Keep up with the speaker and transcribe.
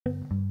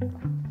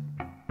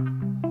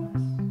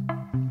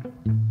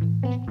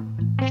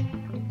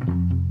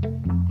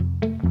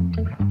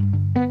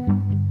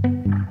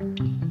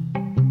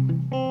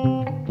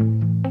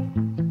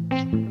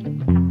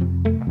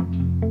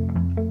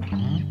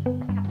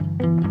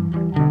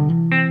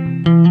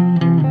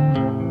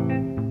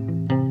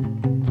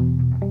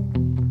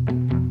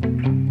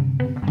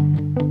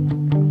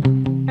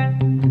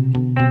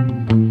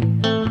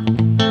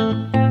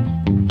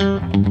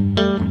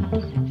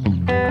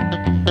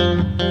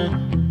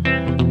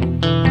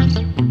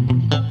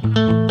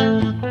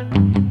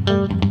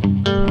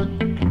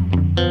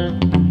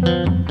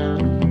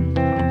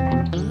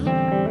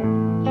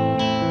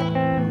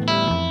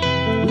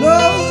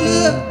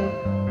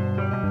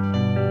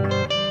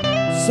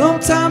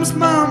Sometimes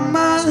my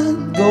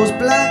mind goes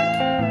blank,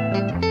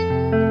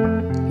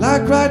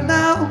 like right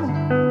now.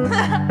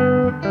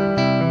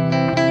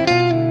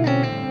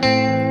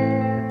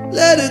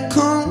 Let it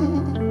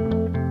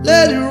come,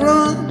 let it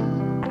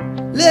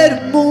run, let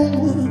it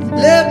move,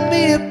 let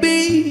me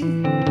be,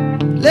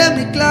 let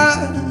me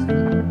glide,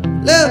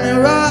 let me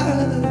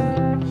ride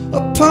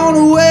upon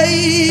a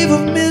wave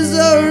of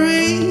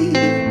misery.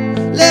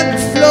 Let me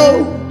flow,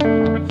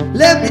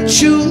 let me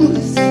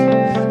choose,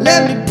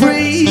 let me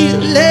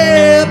breathe,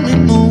 let me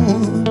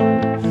move,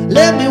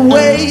 let me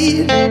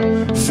wade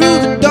through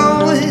the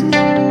dawn.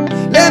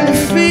 Let me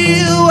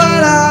feel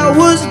what I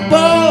was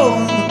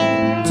born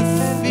to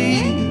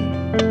feel.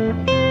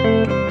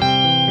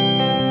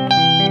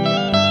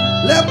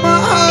 Let my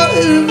heart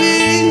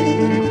reveal.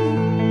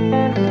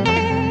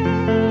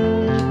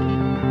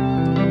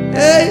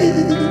 Hey.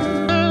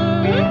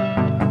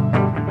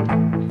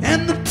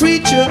 And the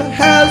preacher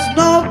has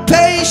no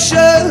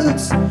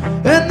patience,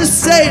 and the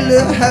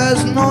sailor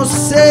has no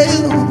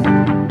sail,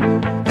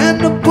 and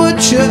the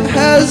butcher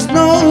has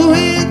no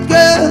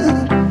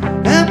regret,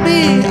 and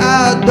me,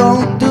 I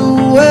don't do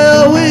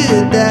well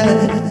with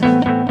that.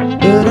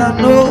 But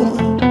I know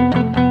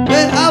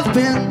where I've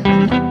been,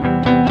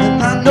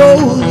 and I know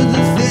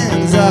the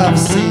things I've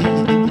seen,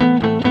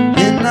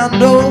 and I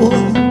know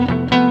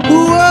who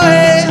I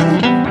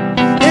am,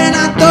 and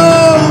I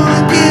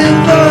don't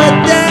give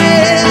a damn.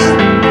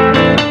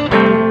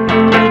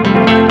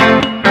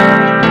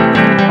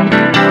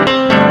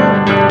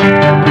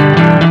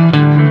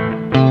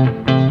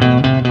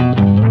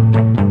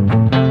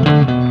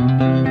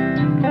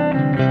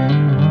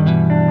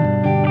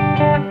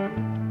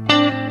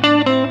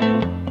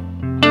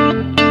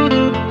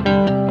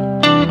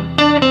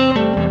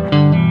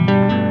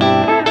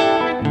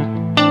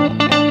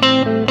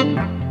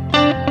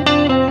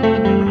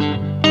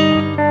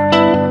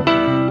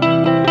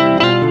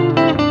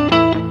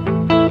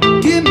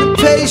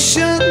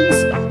 Patience,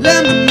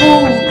 let me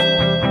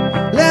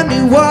move, let me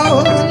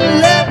walk,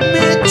 let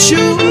me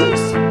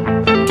choose.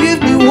 Give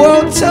me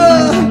water,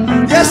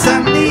 yes I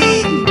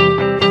need.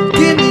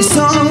 Give me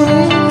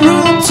some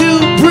room to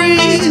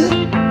breathe.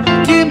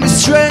 Give me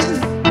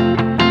strength,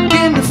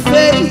 give me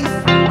faith.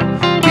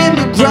 Give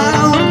me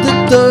ground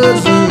that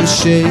doesn't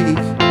shake.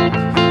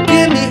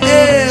 Give me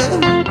air,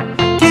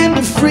 give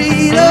me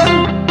freedom.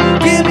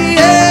 Give me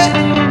air,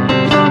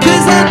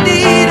 'cause I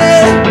need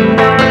it.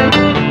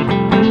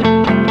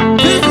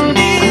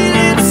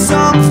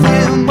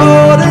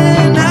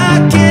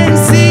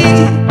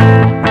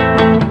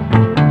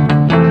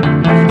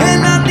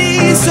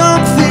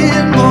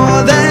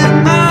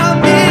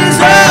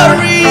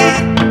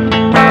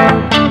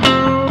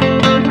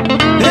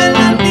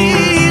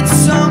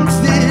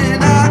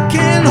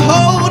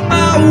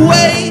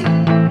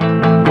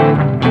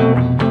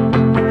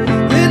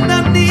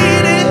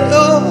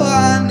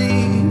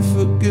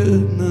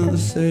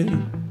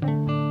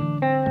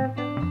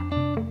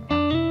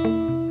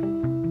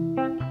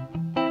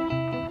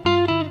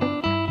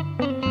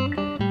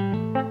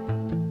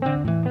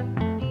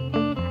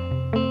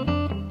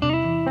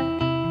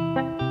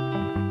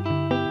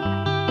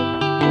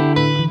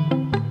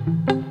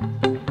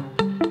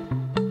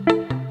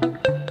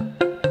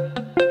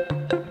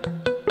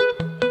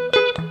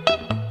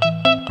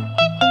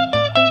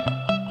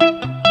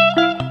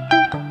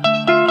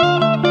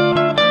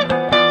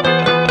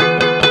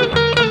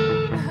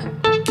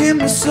 Give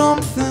me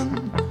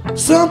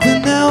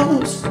something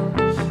else.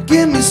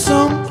 Give me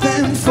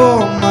something for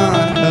my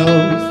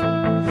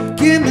health.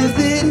 Give me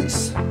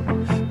this,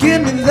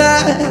 give me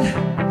that.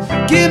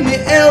 Give me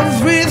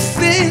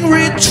everything,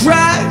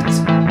 retract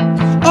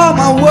all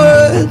my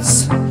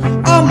words,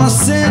 all my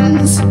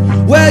sins.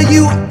 Where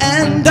you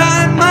end,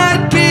 I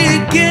might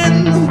begin.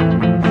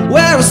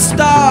 Where I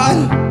start,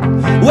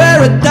 where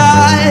I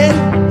die,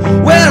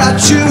 where I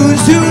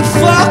choose who the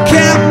fuck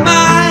am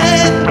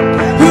I,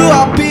 who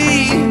I'll be,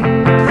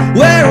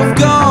 where I've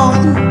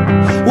gone,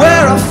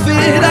 where I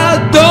fit, I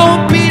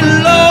don't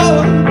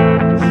belong,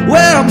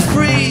 where I'm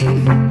free,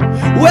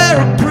 where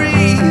I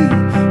breathe.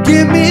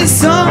 Give me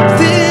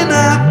something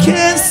I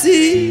can't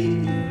see.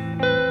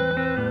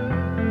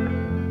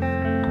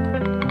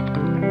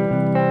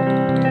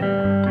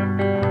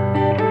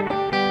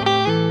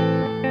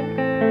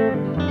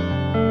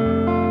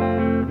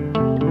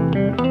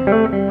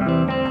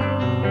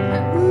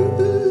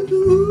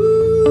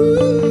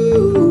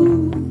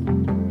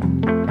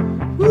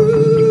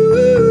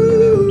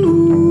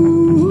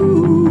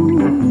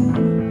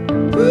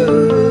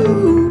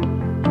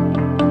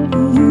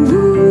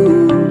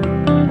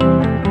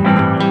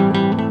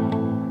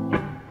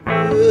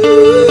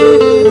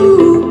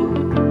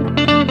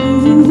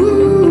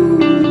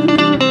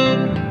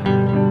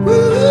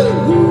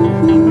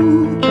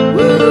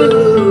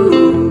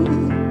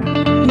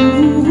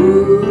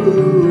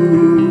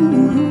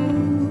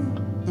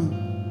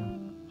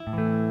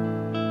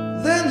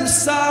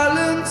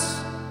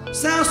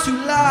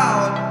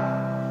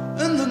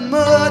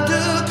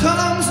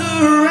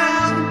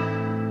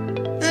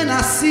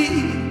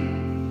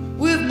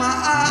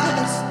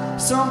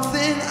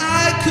 something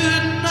I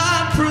could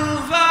not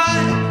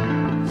provide.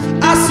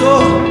 I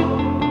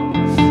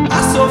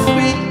saw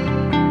free.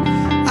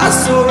 I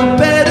saw a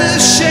better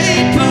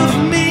shape of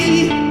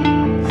me.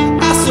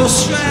 I saw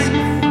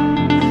strength.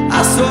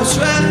 I saw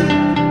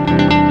strength.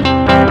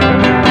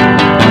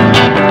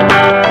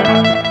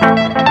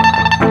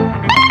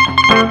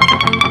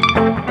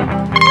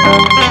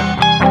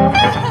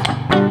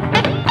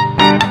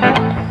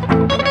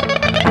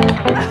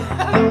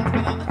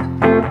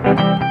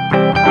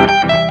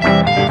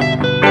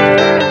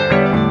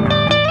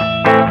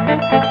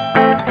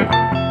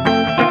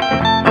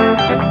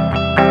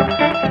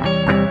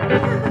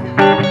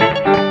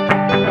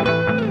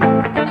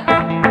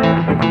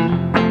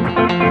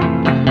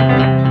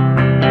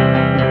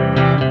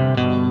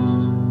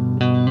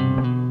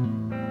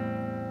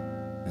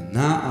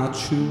 Now I'll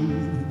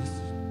choose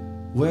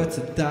where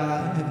to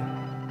die,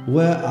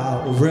 where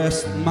I'll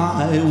rest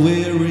my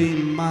weary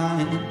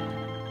mind.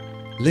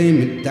 Lay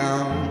me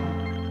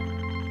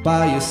down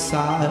by your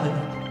side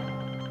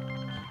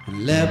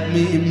and let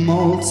me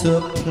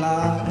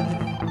multiply.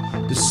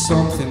 There's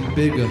something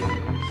bigger,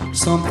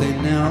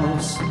 something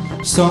else,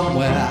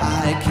 somewhere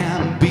I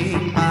can be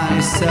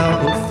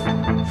myself.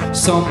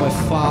 Somewhere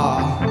far,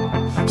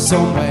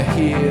 somewhere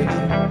here,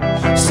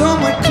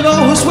 somewhere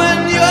close when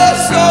you're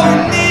so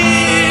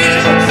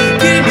near.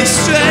 Give me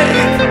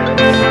strength,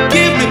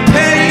 give me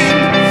pain,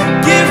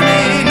 give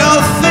me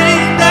nothing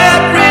that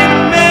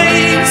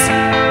remains.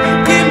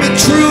 Give me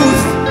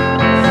truth,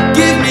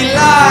 give me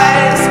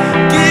lies,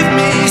 give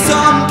me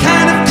some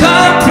kind of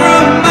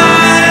compromise.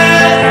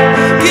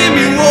 Give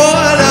me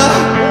water,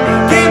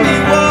 give me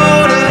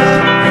water,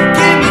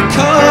 give me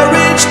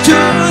courage to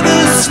the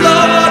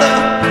slaughter.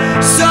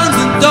 Sons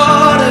and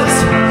daughters,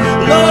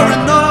 law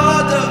and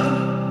order,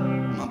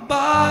 my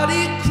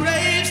body